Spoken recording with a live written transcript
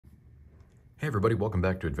Hey everybody, welcome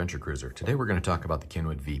back to Adventurecruiser. Today we're going to talk about the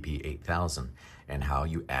Kenwood VP8000 and how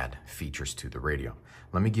you add features to the radio.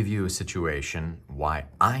 Let me give you a situation why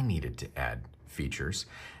I needed to add features,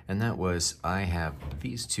 and that was I have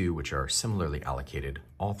these two which are similarly allocated.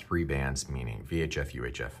 All three bands, meaning VHF,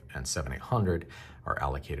 UHF, and 7800 are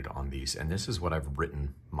allocated on these, and this is what I've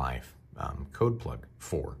written my code plug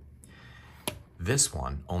for. This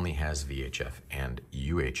one only has VHF and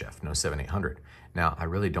UHF, no 7800. Now, I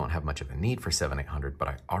really don't have much of a need for 7800, but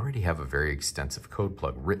I already have a very extensive code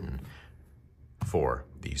plug written for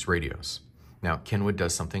these radios. Now, Kenwood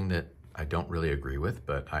does something that I don't really agree with,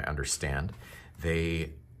 but I understand.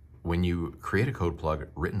 When you create a code plug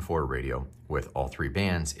written for a radio with all three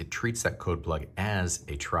bands, it treats that code plug as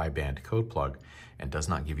a tri-band code plug and does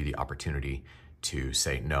not give you the opportunity to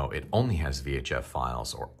say, no, it only has VHF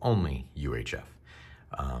files or only UHF.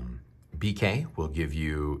 BK will give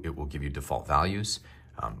you default values.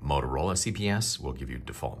 Motorola CPS will give you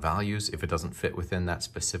default values if it doesn't fit within that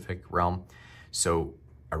specific realm. So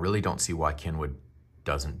I really don't see why Kenwood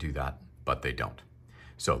doesn't do that, but they don't.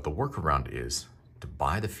 So the workaround is to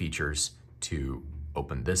buy the features to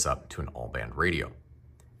open this up to an all-band radio.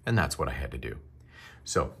 And that's what I had to do.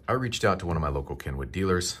 So I reached out to one of my local Kenwood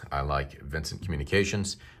dealers. I like Vincent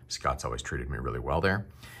Communications. Scott's always treated me really well there.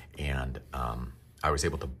 And I was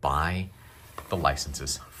able to buy the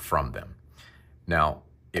licenses from them. Now,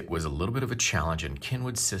 it was a little bit of a challenge, and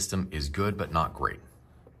Kenwood's system is good, but not great.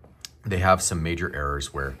 They have some major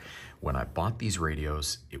errors where when I bought these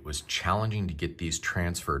radios, it was challenging to get these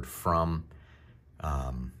transferred from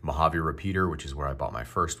Mojave Repeater, which is where I bought my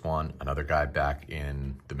first one, another guy back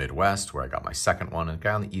in the Midwest where I got my second one, and a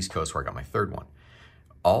guy on the East Coast where I got my third one.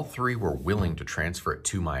 All three were willing to transfer it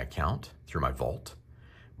to my account through my vault,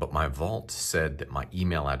 but my vault said that my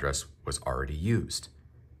email address was already used.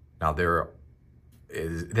 Now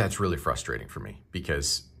that's really frustrating for me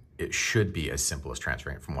because it should be as simple as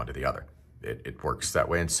transferring it from one to the other. It works that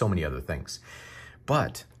way and so many other things.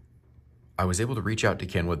 But I was able to reach out to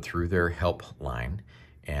Kenwood through their help line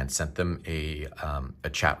and sent them a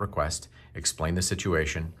chat request, explained the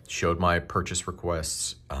situation, showed my purchase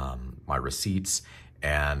requests, my receipts,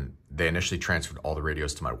 and they initially transferred all the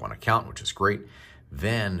radios to my one account, which is great.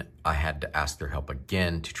 Then I had to ask their help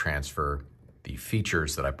again to transfer the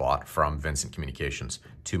features that I bought from Vincent Communications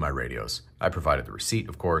to my radios. I provided the receipt,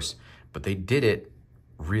 of course, but they did it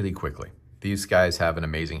really quickly. These guys have an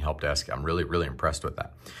amazing help desk. I'm really, really impressed with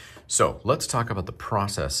that. So let's talk about the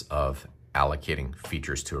process of allocating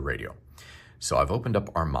features to a radio. So I've opened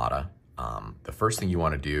up Armada. The first thing you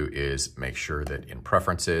want to do is make sure that in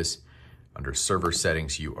Preferences, under Server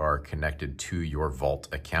Settings, you are connected to your Vault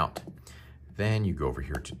account. Then you go over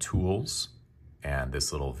here to Tools, and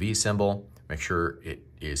this little V symbol, make sure it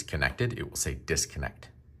is connected. It will say disconnect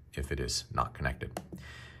if it is not connected.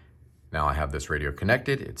 Now I have this radio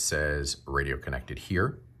connected. It says radio connected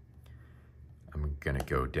here. I'm gonna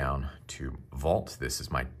go down to Vault. This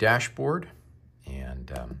is my dashboard,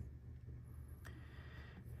 and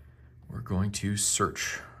we're going to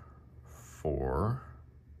search for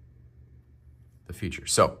the feature.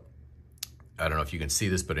 So I don't know if you can see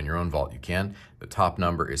this, but in your own vault you can. The top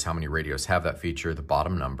number is how many radios have that feature. The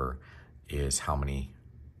bottom number is how many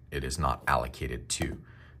it is not allocated to.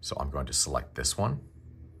 So I'm going to select this one.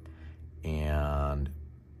 And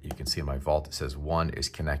you can see in my vault it says 1 is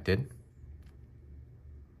connected.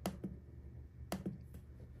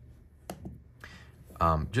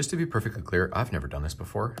 Just to be perfectly clear, I've never done this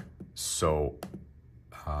before. So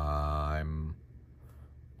I'm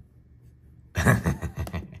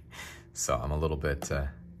a little bit,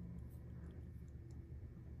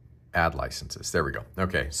 add licenses. There we go.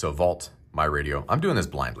 Okay, so Vault, my radio. I'm doing this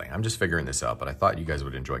blindly. I'm just figuring this out, but I thought you guys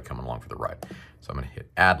would enjoy coming along for the ride. So I'm gonna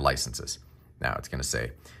hit Add Licenses. Now it's gonna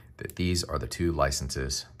say that these are the two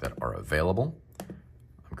licenses that are available.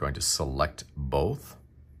 I'm going to select both,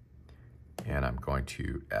 and I'm going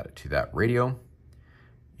to add it to that radio,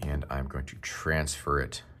 and I'm going to transfer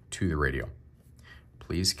it to the radio.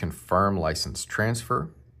 Please confirm license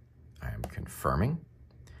transfer. I am confirming.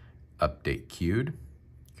 Update queued,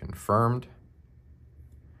 confirmed.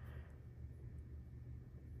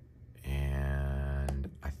 And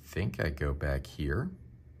I think I go back here.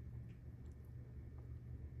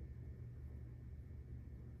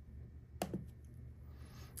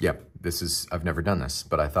 Yep, I've never done this,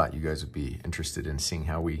 but I thought you guys would be interested in seeing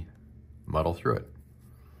how we muddle through it.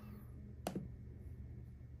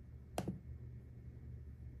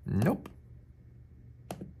 Nope.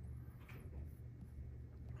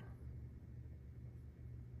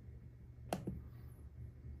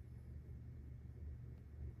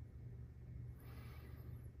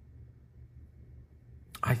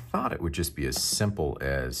 I thought it would just be as simple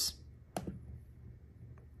as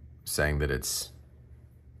saying that it's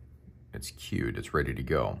queued, it's ready to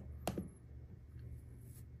go.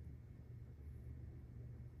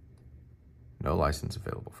 No license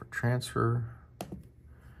available for transfer.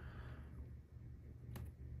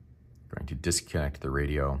 Going to disconnect the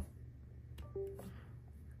radio,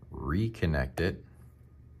 reconnect it.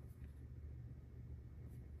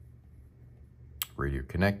 Radio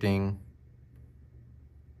connecting.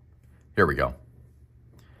 Here we go.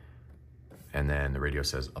 And then the radio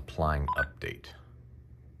says applying update.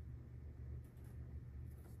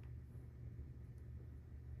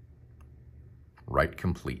 Write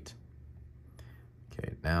complete.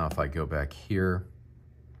 Okay, now if I go back here,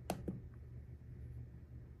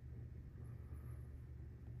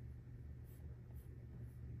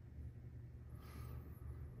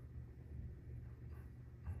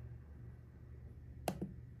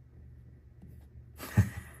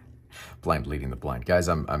 blind leading the blind. Guys,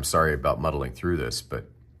 I'm sorry about muddling through this,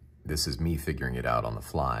 but this is me figuring it out on the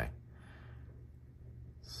fly.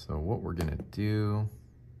 So what we're gonna do,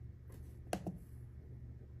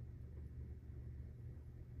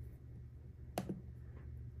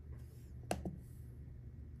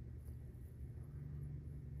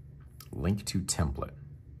 link to template.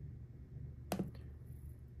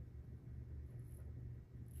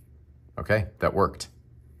 Okay, that worked.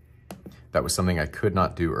 That was something I could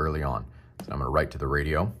not do early on. So I'm gonna write to the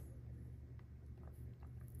radio.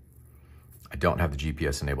 I don't have the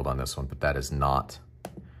GPS enabled on this one, but that is not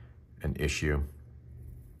an issue.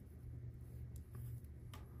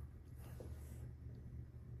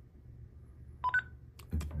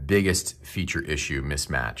 The biggest feature issue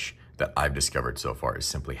mismatch that I've discovered so far is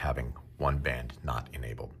simply having one band not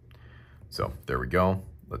enabled. So there we go.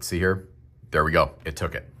 Let's see here. There we go. It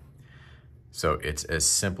took it. So it's as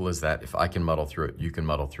simple as that. If I can muddle through it, you can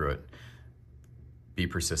muddle through it. Be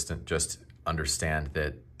persistent. Just understand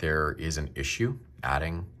that there is an issue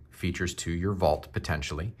adding features to your vault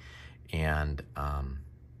potentially. And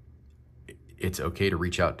it's okay to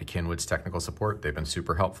reach out to Kenwood's technical support. They've been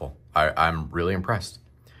super helpful. I'm really impressed.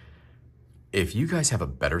 If you guys have a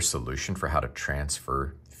better solution for how to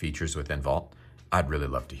transfer features within Vault, I'd really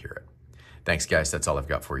love to hear it. Thanks, guys. That's all I've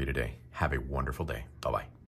got for you today. Have a wonderful day. Bye-bye.